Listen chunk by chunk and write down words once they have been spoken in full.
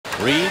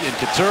Reed and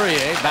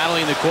Couturier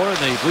battling the corner.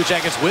 The Blue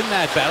Jackets win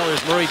that battle.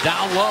 There's Murray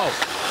down low.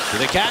 To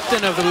the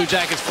captain of the Blue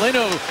Jackets,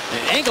 Foligno,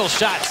 an angle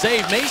shot,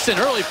 save Mason.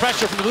 Early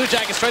pressure from the Blue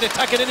Jackets, try to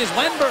tuck it in as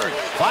Wenberg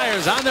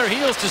fires on their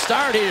heels to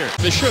start here.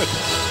 They should.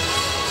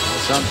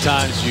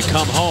 Sometimes you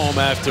come home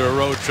after a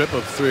road trip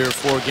of 3 or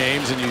 4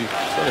 games and you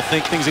sort of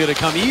think things are going to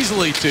come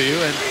easily to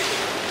you, and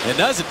it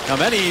doesn't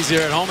come any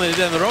easier at home than it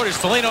did on the road. Here's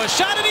Foligno, a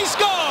shot, and he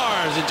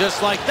scores! And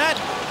just like that,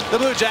 the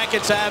Blue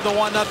Jackets have the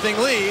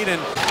 1-0 lead,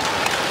 and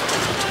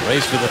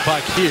race for the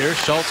puck here.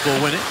 Schultz will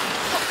win it.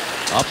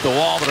 Up the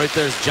wall, but right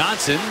there's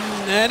Johnson.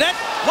 And that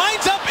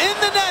winds up in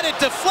the net. It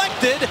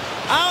deflected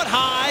out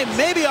high,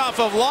 maybe off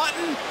of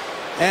Lawton.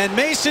 And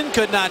Mason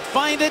could not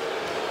find it.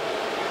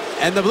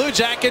 And the Blue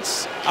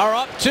Jackets are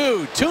up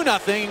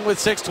 2-0 with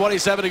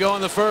 6:27 to go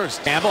in the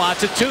first. Campbell out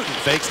to Tootin.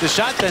 Fakes the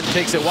shot, then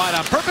takes it wide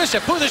on purpose.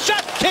 Chaput the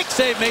shot. Kick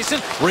save Mason.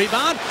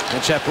 Rebound.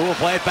 And Chaput will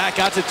play it back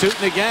out to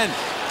Tootin again.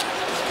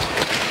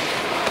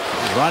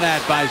 Run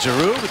at by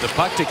Giroux with the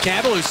puck to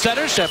Campbell, who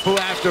centers. Chaput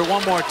after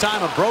one more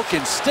time, a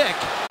broken stick.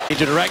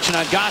 Change of direction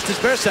on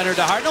Gostisbehere, center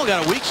to Hartnell.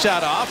 Got a weak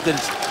shot off, then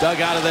it's dug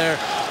out of there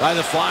by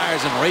the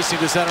Flyers, and racing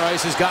to center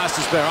ice is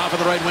Gostisbehere. Off of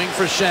the right wing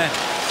for Schenn.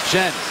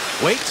 Schenn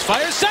waits,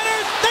 fires, center.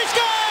 They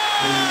score!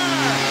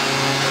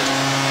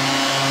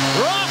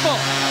 Raffl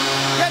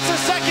gets a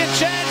second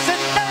chance and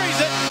buries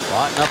it.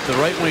 Lawton up the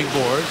right wing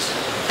boards.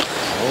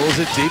 Pulls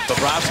it deep.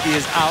 Bobrovsky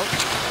is out.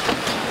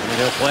 And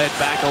he'll play it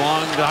back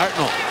along to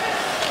Hartnell.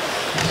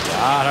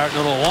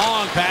 Hartnell, a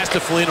long pass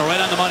to Foligno,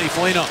 right on the money.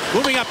 Foligno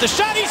moving up the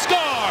shot, he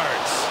scores!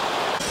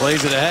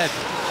 Plays it ahead.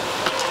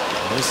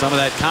 There's some of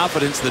that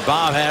confidence that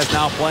Bob has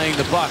now playing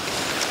the puck.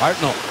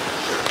 Hartnell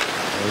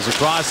goes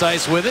across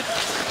ice with it.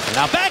 And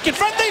now back in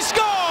front, they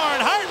scored!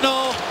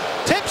 Hartnell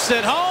tips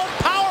it home.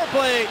 Power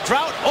play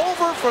drought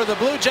over for the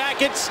Blue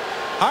Jackets.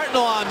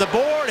 Hartnell on the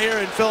board here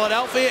in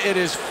Philadelphia. It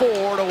is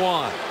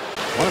 4-1.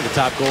 One of the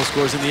top goal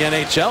scorers in the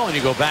NHL, and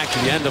you go back to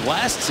the end of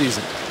last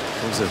season.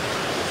 It was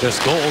just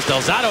goals.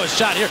 Delzato is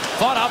shot here,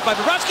 fought off by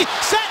Bobrovsky,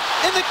 set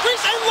in the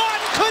crease, and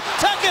Lawton couldn't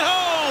tuck it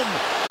home.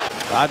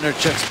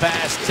 Bodnarchuk's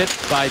pass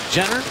tipped by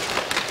Jenner,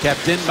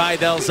 kept in by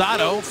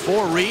Delzato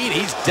for Reed.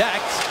 He's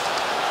decked,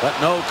 but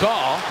no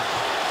call.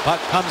 Puck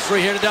comes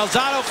free here to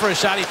Delzato for a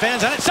shot. He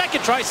fans on it.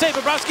 Second try, save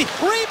Bobrovsky.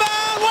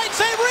 Rebound, White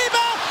save,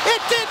 rebound.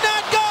 It did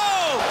not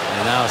go.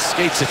 And now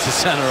skates it to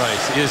center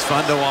ice. He is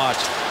fun to watch.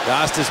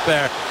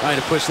 Gostisbehere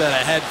trying to push that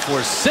ahead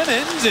for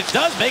Simmons. It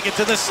does make it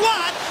to the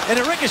slot, and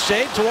it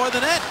ricocheted toward the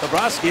net.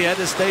 Bobrovsky had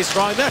to stay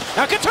strong there.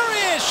 Now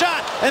Couturier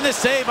shot, and the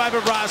save by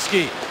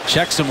Bobrovsky.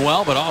 Checks him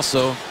well, but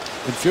also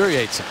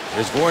infuriates him.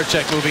 There's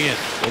Voracek moving in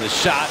with a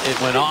shot. It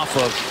went off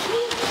of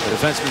the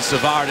defenseman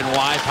Savard and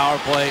wide. Power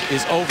play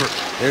is over.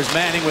 There's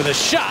Manning with a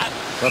shot.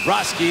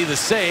 Bobrovsky the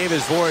save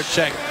as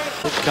Voracek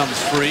comes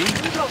free.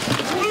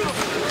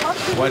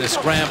 Quite a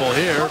scramble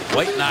here.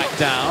 White knocked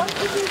down.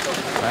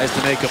 Tries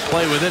to make a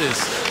play with it as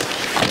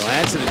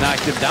Johansson had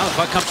knocked him down. The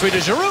puck comes free to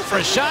Giroux for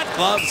a shot.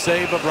 Glove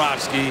save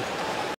Bobrovsky.